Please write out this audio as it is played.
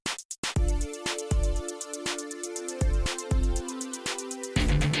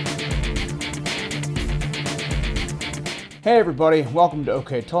Hey everybody, welcome to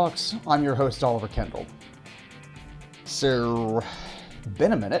OK Talks. I'm your host, Oliver Kendall. So,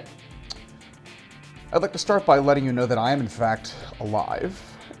 been a minute. I'd like to start by letting you know that I am in fact alive.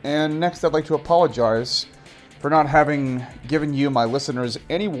 And next I'd like to apologize for not having given you, my listeners,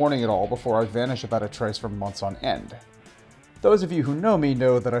 any warning at all before I vanish without a trace for months on end. Those of you who know me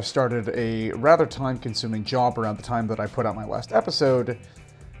know that I started a rather time-consuming job around the time that I put out my last episode,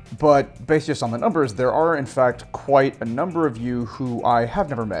 but based just on the numbers, there are in fact quite a number of you who I have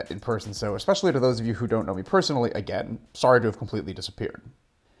never met in person, so especially to those of you who don't know me personally, again, sorry to have completely disappeared.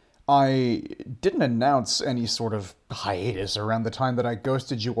 I didn't announce any sort of hiatus around the time that I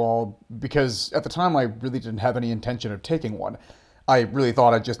ghosted you all, because at the time I really didn't have any intention of taking one. I really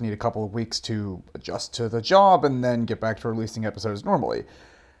thought I'd just need a couple of weeks to adjust to the job and then get back to releasing episodes normally.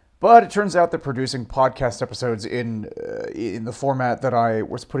 But it turns out that producing podcast episodes in the format that I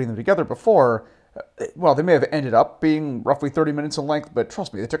was putting them together before, well, they may have ended up being roughly 30 minutes in length, but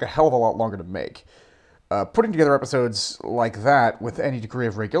trust me, they took a hell of a lot longer to make. Putting together episodes like that with any degree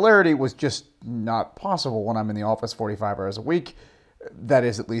of regularity was just not possible when I'm in the office 45 hours a week. That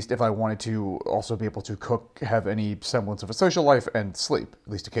is, at least if I wanted to also be able to cook, have any semblance of a social life, and sleep,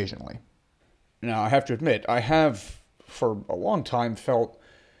 at least occasionally. Now, I have to admit, I have, for a long time, felt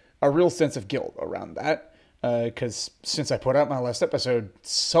a real sense of guilt around that, because since I put out my last episode,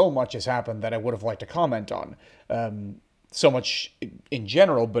 so much has happened that I would have liked to comment on. So much in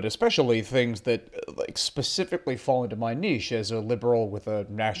general, but especially things that specifically fall into my niche as a liberal with a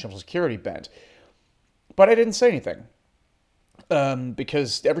national security bent. But I didn't say anything,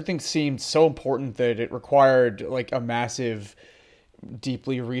 because everything seemed so important that it required a massive,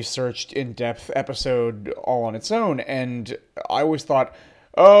 deeply researched, in-depth episode all on its own, and I always thought,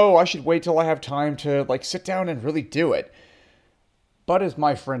 oh, I should wait till I have time to, sit down and really do it. But as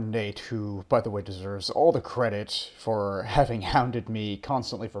my friend Nate, who, by the way, deserves all the credit for having hounded me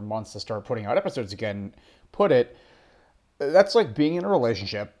constantly for months to start putting out episodes again, put it, that's like being in a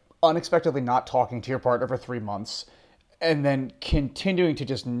relationship, unexpectedly not talking to your partner for 3 months, and then continuing to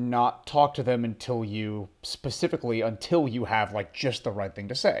just not talk to them until you have, just the right thing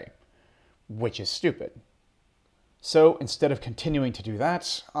to say. Which is stupid. So instead of continuing to do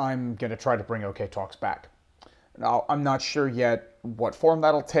that, I'm going to try to bring OK Talks back. Now, I'm not sure yet what form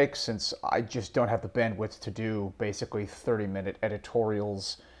that'll take, since I just don't have the bandwidth to do basically 30-minute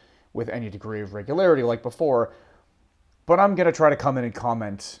editorials with any degree of regularity like before, but I'm going to try to come in and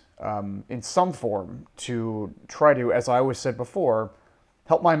comment in some form to try to, as I always said before,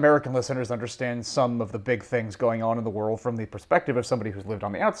 help my American listeners understand some of the big things going on in the world from the perspective of somebody who's lived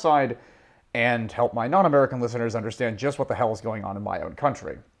on the outside, and help my non-American listeners understand just what the hell is going on in my own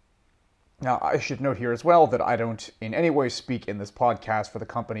country. Now, I should note here as well that I don't in any way speak in this podcast for the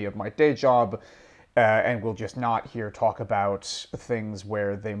company of my day job, and will just not here talk about things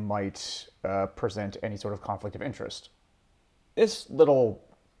where they might present any sort of conflict of interest. This little,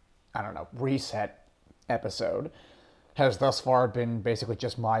 reset episode has thus far been basically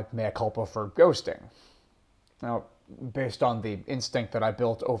just my mea culpa for ghosting. Now, based on the instinct that I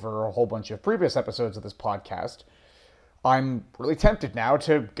built over a whole bunch of previous episodes of this podcast, I'm really tempted now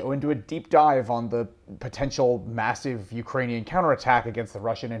to go into a deep dive on the potential massive Ukrainian counterattack against the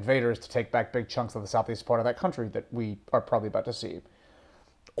Russian invaders to take back big chunks of the southeast part of that country that we are probably about to see.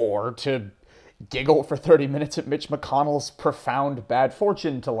 Or to giggle for 30 minutes at Mitch McConnell's profound bad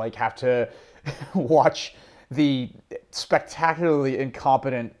fortune to have to watch the spectacularly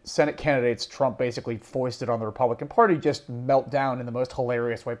incompetent Senate candidates Trump basically foisted on the Republican Party just melt down in the most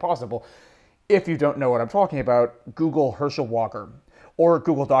hilarious way possible. If you don't know what I'm talking about, Google Herschel Walker, or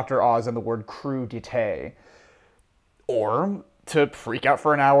Google Dr. Oz and the word crudité. Or to freak out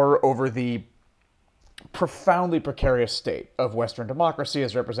for an hour over the profoundly precarious state of Western democracy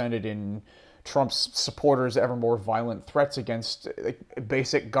as represented in Trump's supporters' ever more violent threats against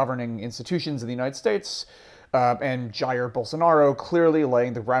basic governing institutions in the United States, and Jair Bolsonaro clearly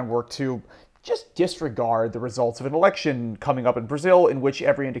laying the groundwork to just disregard the results of an election coming up in Brazil in which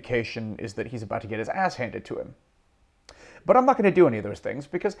every indication is that he's about to get his ass handed to him. But I'm not going to do any of those things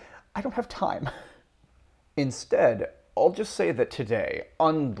because I don't have time. Instead, I'll just say that today,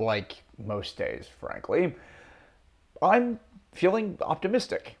 unlike most days, frankly, I'm feeling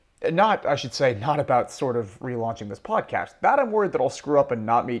optimistic. Not about sort of relaunching this podcast. That I'm worried that I'll screw up and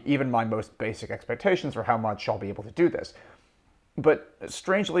not meet even my most basic expectations for how much I'll be able to do this. But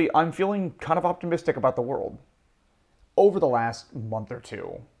strangely, I'm feeling kind of optimistic about the world. Over the last month or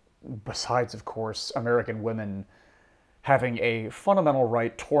two, besides, of course, American women having a fundamental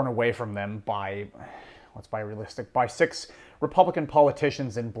right torn away from them by, let's be realistic, by 6 Republican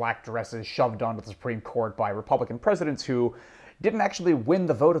politicians in black dresses shoved onto the Supreme Court by Republican presidents who didn't actually win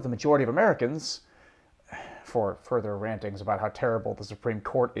the vote of the majority of Americans. For further rantings about how terrible the Supreme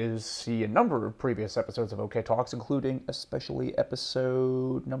Court is, see a number of previous episodes of OK Talks, including especially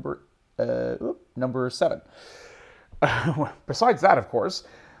episode number 7. Besides that, of course,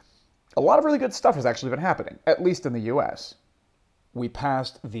 a lot of really good stuff has actually been happening, at least in the U.S. We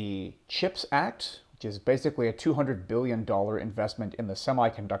passed the CHIPS Act, which is basically a $200 billion investment in the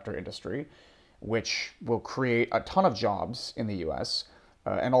semiconductor industry, which will create a ton of jobs in the U.S.,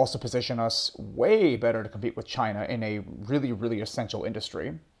 and also position us way better to compete with China in a really, really essential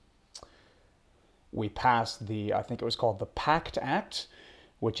industry. We passed I think it was called the PACT Act,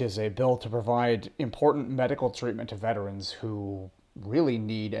 which is a bill to provide important medical treatment to veterans who really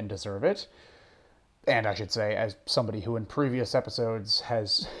need and deserve it. And I should say, as somebody who in previous episodes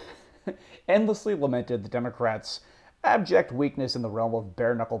has endlessly lamented the Democrats' abject weakness in the realm of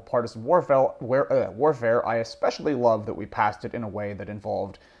bare-knuckle partisan warfare, I especially love that we passed it in a way that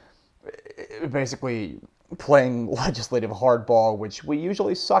involved basically playing legislative hardball, which we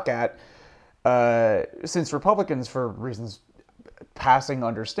usually suck at, since Republicans, for reasons passing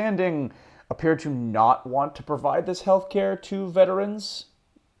understanding, appear to not want to provide this health care to veterans,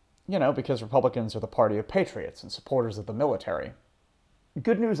 because Republicans are the party of patriots and supporters of the military.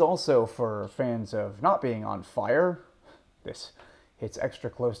 Good news also for fans of not being on fire. This hits extra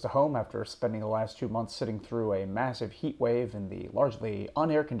close to home after spending the last 2 months sitting through a massive heat wave in the largely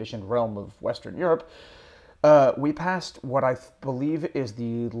unair-conditioned realm of Western Europe. We passed what I believe is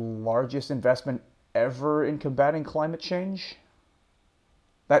the largest investment ever in combating climate change.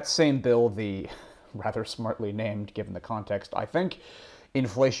 That same bill, the rather smartly named, given the context, I think,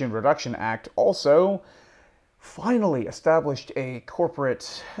 Inflation Reduction Act, also finally established a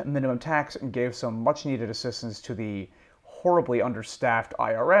corporate minimum tax and gave some much-needed assistance to the horribly understaffed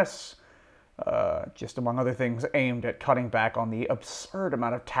IRS, just among other things aimed at cutting back on the absurd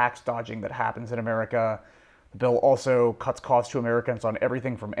amount of tax dodging that happens in America. The bill also cuts costs to Americans on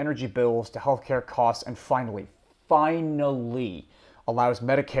everything from energy bills to healthcare costs, and finally allows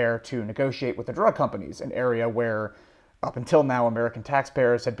Medicare to negotiate with the drug companies, an area where, up until now, American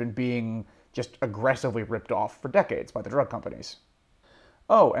taxpayers had been being just aggressively ripped off for decades by the drug companies.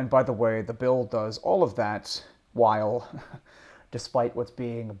 Oh, and by the way, the bill does all of that while, despite what's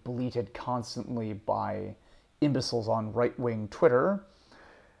being bleated constantly by imbeciles on right-wing Twitter,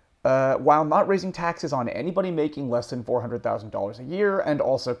 while not raising taxes on anybody making less than $400,000 a year, and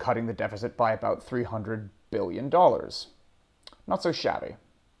also cutting the deficit by about $300 billion. Not so shabby.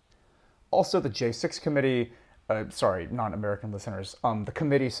 Also, the J6 committee, non-American listeners, the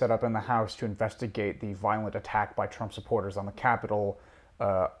committee set up in the House to investigate the violent attack by Trump supporters on the Capitol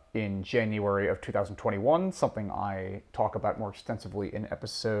in January of 2021, something I talk about more extensively in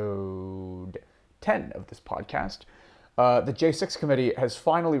episode 10 of this podcast. The J6 committee has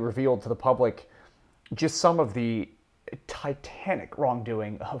finally revealed to the public just some of the titanic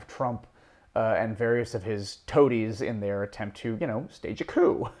wrongdoing of Trump and various of his toadies in their attempt to, stage a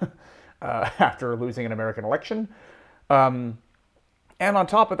coup after losing an American election. And on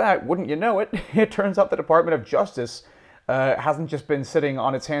top of that, wouldn't you know it, it turns out the Department of Justice hasn't just been sitting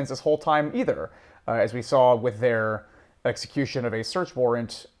on its hands this whole time either, as we saw with their execution of a search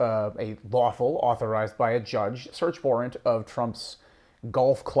warrant, a lawful, authorized by a judge, search warrant of Trump's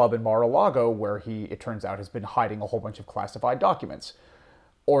golf club in Mar-a-Lago, where he, it turns out, has been hiding a whole bunch of classified documents.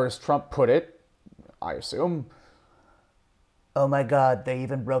 Or as Trump put it, I assume, "Oh my God, they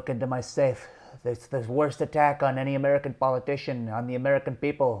even broke into my safe. It's the worst attack on any American politician, on the American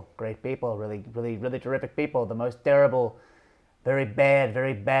people. Great people, really, really, really terrific people. The most terrible, very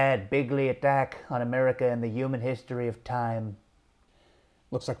bad, bigly attack on America in the human history of time."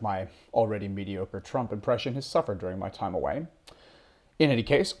 Looks like my already mediocre Trump impression has suffered during my time away. In any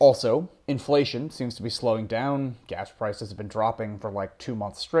case, also, inflation seems to be slowing down. Gas prices have been dropping for like 2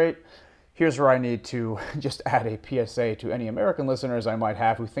 months straight. Here's where I need to just add a PSA to any American listeners I might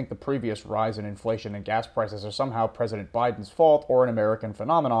have who think the previous rise in inflation and gas prices are somehow President Biden's fault or an American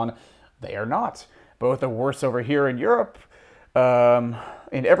phenomenon. They are not. Both are worse over here in Europe,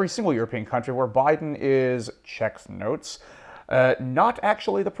 in every single European country where Biden is, checks notes, not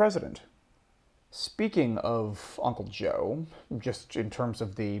actually the president. Speaking of Uncle Joe, just in terms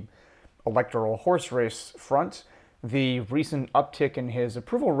of the electoral horse race front, the recent uptick in his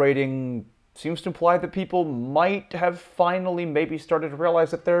approval rating seems to imply that people might have finally maybe started to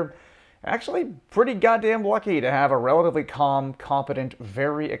realize that they're actually pretty goddamn lucky to have a relatively calm, competent,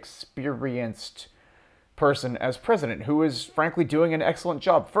 very experienced person as president, who is frankly doing an excellent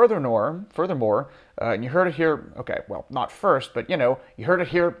job. Furthermore, and you heard it here, okay, well, not first, but you heard it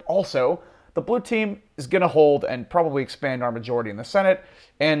here also, the blue team is going to hold and probably expand our majority in the Senate,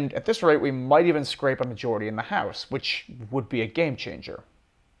 and at this rate, we might even scrape a majority in the House, which would be a game changer.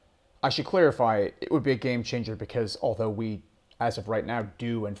 I should clarify, it would be a game changer because although we, as of right now,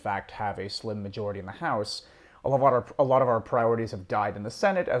 do in fact have a slim majority in the House, a lot of our priorities have died in the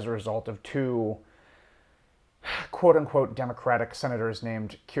Senate as a result of two quote-unquote Democratic senators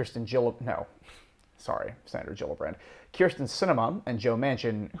named Senator Gillibrand, Kyrsten Sinema and Joe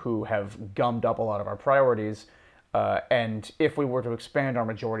Manchin, who have gummed up a lot of our priorities. And if we were to expand our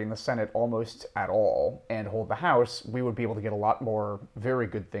majority in the Senate almost at all and hold the House, we would be able to get a lot more very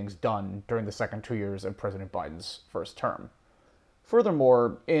good things done during the second 2 years of President Biden's first term.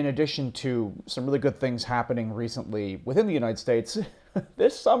 Furthermore, in addition to some really good things happening recently within the United States,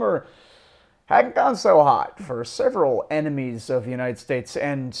 this summer hadn't gone so hot for several enemies of the United States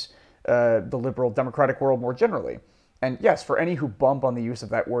and the liberal democratic world more generally. And yes, for any who bump on the use of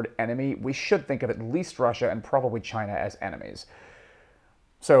that word enemy, we should think of at least Russia and probably China as enemies.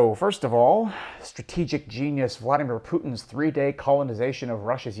 So, first of all, strategic genius Vladimir Putin's 3-day colonization of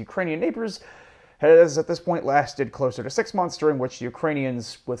Russia's Ukrainian neighbors has at this point lasted closer to 6 months, during which the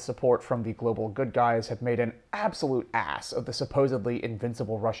Ukrainians, with support from the global good guys, have made an absolute ass of the supposedly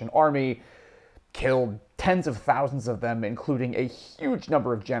invincible Russian army, killed tens of thousands of them, including a huge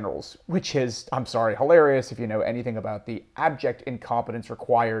number of generals, which is, I'm sorry, hilarious if you know anything about the abject incompetence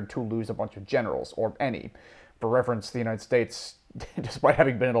required to lose a bunch of generals, or any. For reference, the United States, despite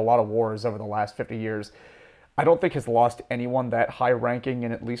having been in a lot of wars over the last 50 years, I don't think has lost anyone that high-ranking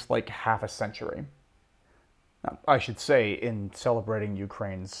in at least like half a century. Now, I should say, in celebrating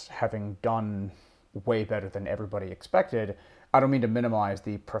Ukraine's having done way better than everybody expected, I don't mean to minimize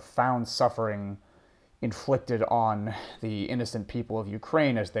the profound suffering inflicted on the innocent people of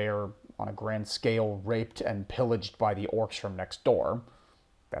Ukraine as they are, on a grand scale, raped and pillaged by the orcs from next door.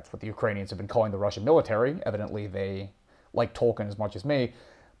 That's what the Ukrainians have been calling the Russian military. Evidently, they like Tolkien as much as me.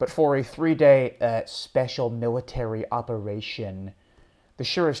 But for a 3-day special military operation, this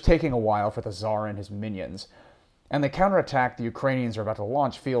sure is taking a while for the Tsar and his minions. And the counterattack the Ukrainians are about to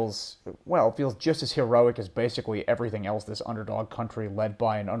launch feels just as heroic as basically everything else this underdog country led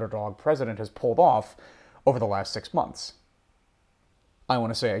by an underdog president has pulled off over the last 6 months. I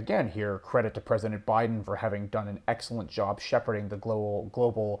want to say again here, credit to President Biden for having done an excellent job shepherding the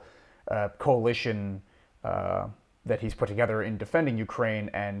global coalition that he's put together in defending Ukraine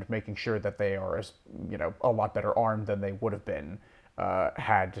and making sure that they are, as a lot better armed than they would have been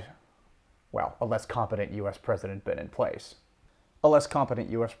had a less competent U.S. president been in place. A less competent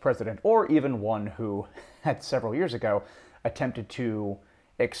U.S. president, or even one who had several years ago attempted to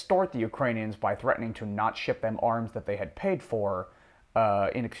extort the Ukrainians by threatening to not ship them arms that they had paid for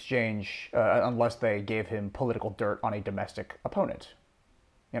in exchange unless they gave him political dirt on a domestic opponent.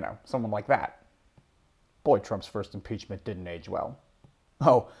 Someone like that. Boy, Trump's first impeachment didn't age well.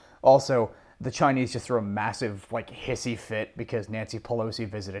 Oh, also, the Chinese just threw a massive, hissy fit because Nancy Pelosi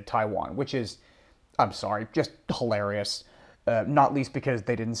visited Taiwan, which is, I'm sorry, just hilarious. Not least because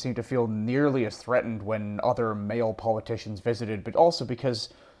they didn't seem to feel nearly as threatened when other male politicians visited, but also because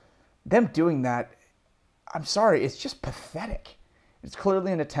them doing that, I'm sorry, it's just pathetic. It's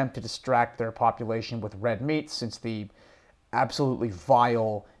clearly an attempt to distract their population with red meat, since the absolutely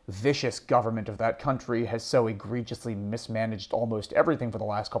vile, vicious government of that country has so egregiously mismanaged almost everything for the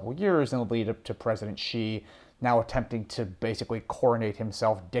last couple of years in the lead up to President Xi now attempting to basically coronate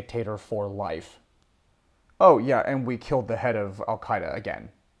himself dictator for life. Oh yeah, and we killed the head of Al-Qaeda again.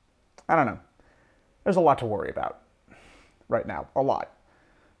 I don't know. There's a lot to worry about right now, a lot.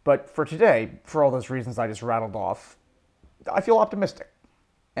 But for today, for all those reasons I just rattled off, I feel optimistic.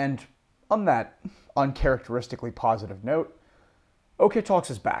 And on that uncharacteristically positive note, OK Talks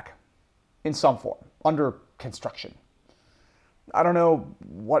is back, in some form, under construction. I don't know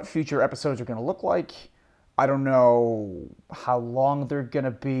what future episodes are going to look like. I don't know how long they're going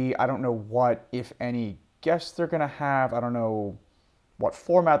to be. I don't know what, if any, guests they're going to have. I don't know what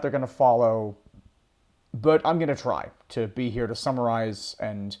format they're going to follow. But I'm going to try to be here to summarize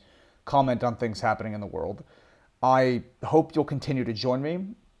and comment on things happening in the world. I hope you'll continue to join me.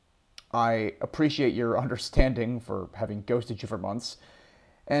 I appreciate your understanding for having ghosted you for months,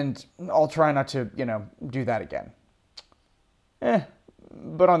 and I'll try not to, do that again.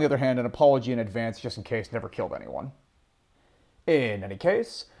 But on the other hand, an apology in advance just in case never killed anyone. In any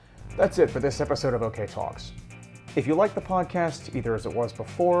case, that's it for this episode of OK Talks. If you like the podcast, either as it was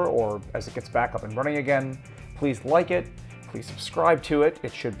before or as it gets back up and running again, please like it, please subscribe to it.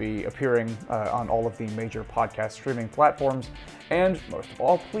 It should be appearing on all of the major podcast streaming platforms. And most of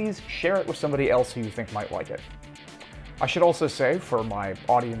all, please share it with somebody else who you think might like it. I should also say, for my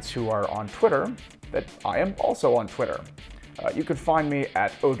audience who are on Twitter, that I am also on Twitter. You can find me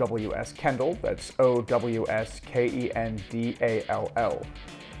at OWS Kendall, that's OWSKENDALL.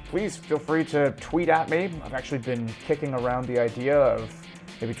 Please feel free to tweet at me. I've actually been kicking around the idea of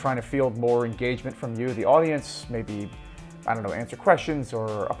maybe trying to field more engagement from you, the audience, maybe, I don't know, answer questions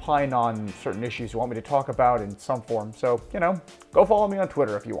or opine on certain issues you want me to talk about in some form. So, go follow me on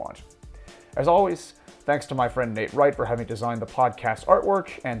Twitter if you want. As always, thanks to my friend Nate Wright for having designed the podcast artwork,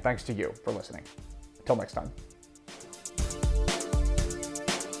 and thanks to you for listening. Until next time.